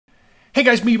Hey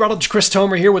guys, Meteorologist Chris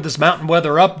Tomer here with this mountain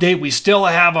weather update. We still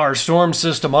have our storm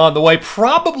system on the way.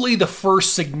 Probably the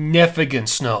first significant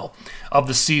snow of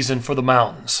the season for the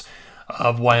mountains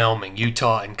of Wyoming,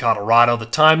 Utah, and Colorado. The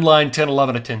timeline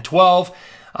 10-11 to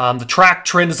 10-12. The track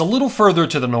trend is a little further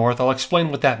to the north. I'll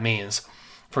explain what that means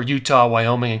for Utah,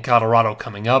 Wyoming, and Colorado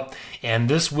coming up. And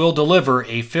this will deliver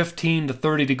a 15 to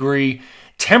 30 degree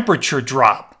temperature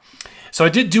drop. So I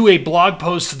did do a blog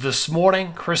post this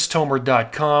morning,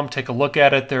 christomer.com. Take a look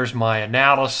at it. There's my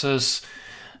analysis.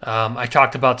 I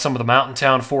talked about some of the mountain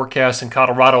town forecasts in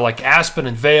Colorado, like Aspen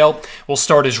and Vail, will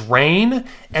start as rain,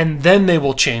 and then they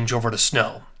will change over to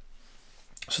snow.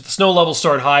 So the snow levels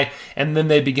start high, and then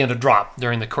they begin to drop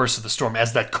during the course of the storm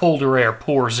as that colder air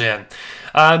pours in.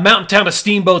 Mountain town of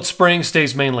Steamboat Springs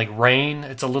stays mainly rain.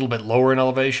 It's a little bit lower in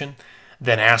elevation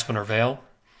than Aspen or Vail.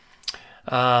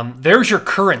 There's your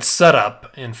current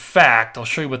setup. In fact, I'll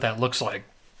show you what that looks like.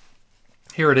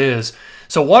 Here it is.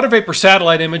 So water vapor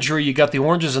satellite imagery, you got the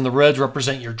oranges and the reds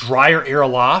represent your drier air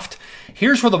aloft.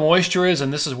 Here's where the moisture is,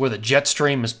 and this is where the jet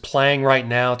stream is playing right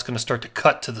now. It's going to start to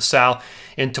cut to the south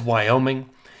into Wyoming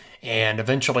and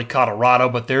eventually Colorado,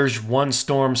 but there's one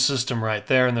storm system right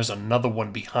there, and there's another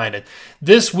one behind it.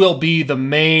 This will be the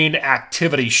main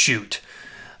activity chute.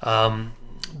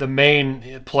 The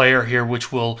main player here,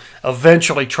 which will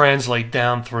eventually translate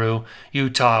down through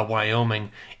Utah,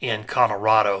 Wyoming, and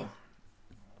Colorado.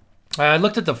 I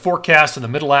looked at the forecast in the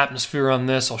middle atmosphere on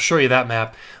this. I'll show you that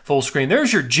map full screen.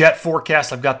 There's your jet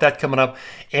forecast. I've got that coming up,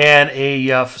 and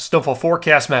a snowfall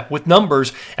forecast map with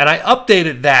numbers, and I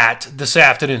updated that this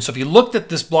afternoon. So if you looked at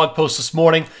this blog post this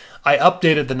morning, I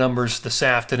updated the numbers this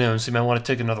afternoon, so you might want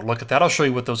to take another look at that. I'll show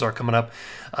you what those are coming up.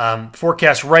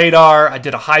 Forecast radar, I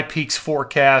did a high peaks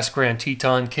forecast, Grand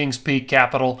Teton, Kings Peak,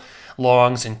 Capitol,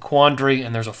 Longs, and Quandary,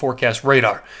 and there's a forecast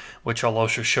radar, which I'll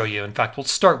also show you. In fact, we'll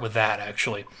start with that,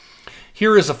 actually.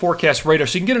 Here is a forecast radar,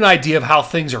 so you can get an idea of how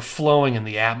things are flowing in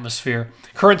the atmosphere.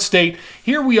 Current state,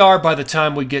 here we are by the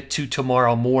time we get to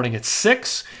tomorrow morning at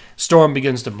 6. Storm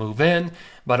begins to move in.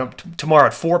 But tomorrow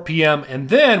at 4 p.m., and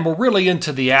then we're really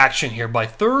into the action here. By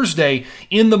Thursday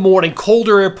in the morning,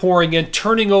 colder air pouring in,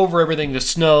 turning over everything to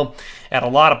snow at a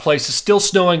lot of places. Still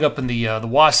snowing up in the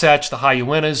Wasatch, the high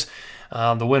Uintas,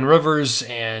 the Wind Rivers,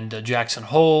 and Jackson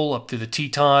Hole up through the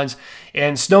Tetons,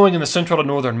 and snowing in the central to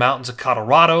northern mountains of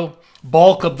Colorado.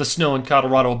 Bulk of the snow in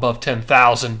Colorado above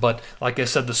 10,000, but like I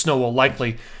said, the snow will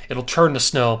likely, it'll turn to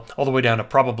snow all the way down to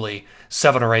probably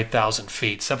 7,000 or 8,000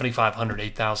 feet, 7,500,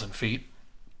 8,000 feet.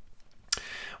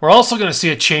 We're also going to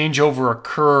see a changeover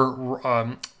occur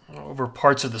over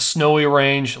parts of the snowy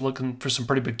range, looking for some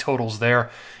pretty big totals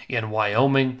there in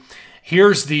Wyoming.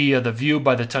 Here's the view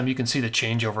by the time you can see the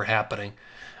changeover happening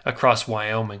across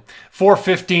Wyoming.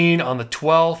 4:15 on the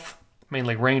 12th,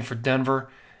 mainly rain for Denver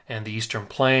and the Eastern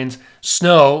Plains.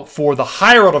 Snow for the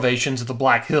higher elevations of the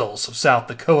Black Hills of South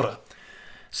Dakota,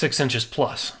 6 inches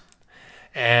plus.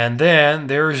 And then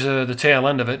there's the tail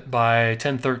end of it by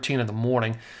 10:13 in the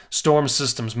morning. Storm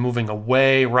systems moving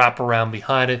away, wrap around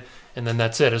behind it, and then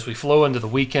that's it. As we flow into the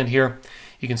weekend here,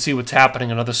 you can see what's happening.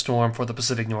 Another storm for the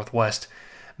Pacific Northwest,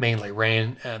 mainly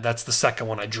rain. That's the second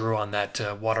one I drew on that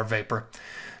water vapor.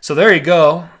 So there you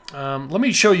go. Let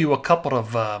me show you a couple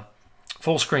of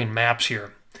full screen maps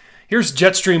here. Here's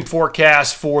jet stream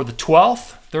forecast for the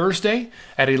 12th, Thursday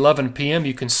at 11 p.m.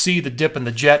 You can see the dip in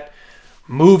the jet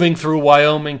moving through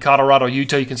Wyoming, Colorado,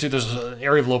 Utah. You can see there's an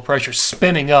area of low pressure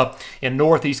spinning up in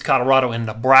northeast Colorado and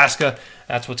Nebraska.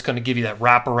 That's what's going to give you that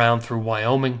wraparound through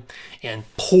Wyoming and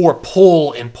pull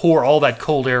all that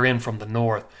cold air in from the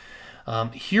north.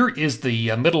 Here is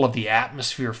the middle of the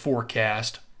atmosphere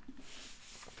forecast.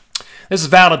 This is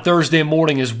valid Thursday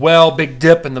morning as well. Big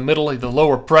dip in the middle of the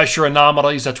lower pressure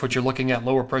anomalies. That's what you're looking at,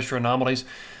 lower pressure anomalies.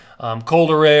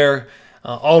 Colder air.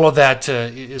 All of that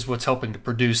is what's helping to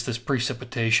produce this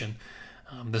precipitation,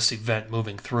 this event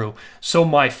moving through. So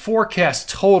my forecast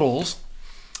totals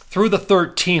through the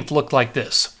 13th look like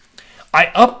this.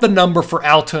 I upped the number for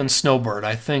Alta and Snowbird.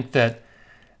 I think that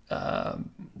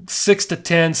 6 to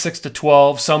 10, 6 to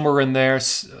 12, somewhere in there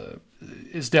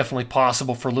is definitely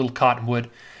possible for Little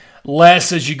Cottonwood.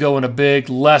 Less as you go into big,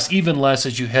 even less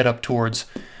as you head up towards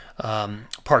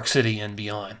Park City and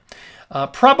beyond.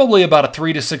 Probably about a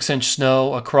 3 to 6 inch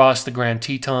snow across the Grand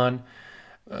Teton,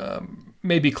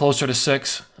 maybe closer to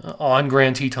 6 on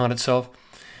Grand Teton itself.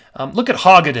 Look at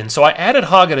Hoggaden. So I added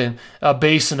Hoggaden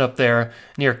Basin up there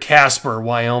near Casper,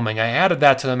 Wyoming. I added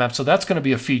that to the map, so that's going to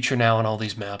be a feature now in all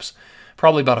these maps.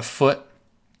 Probably about a foot.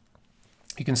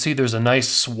 You can see there's a nice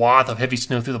swath of heavy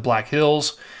snow through the Black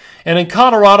Hills. And in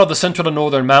Colorado, the central to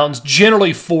northern mountains,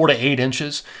 generally 4 to 8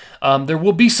 inches. There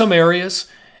will be some areas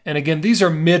And again, these are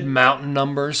mid-mountain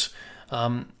numbers.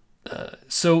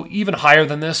 So even higher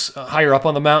than this, higher up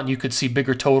on the mountain, you could see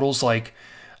bigger totals, like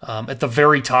at the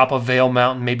very top of Vail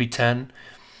Mountain, maybe 10.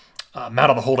 Mount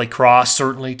of the Holy Cross,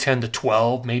 certainly 10 to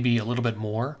 12, maybe a little bit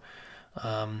more.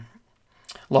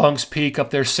 Long's Peak up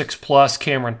there, 6+,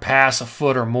 Cameron Pass, a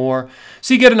foot or more.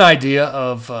 So you get an idea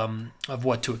of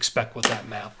what to expect with that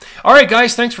map. All right,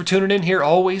 guys, thanks for tuning in here.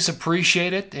 Always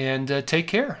appreciate it, and take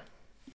care.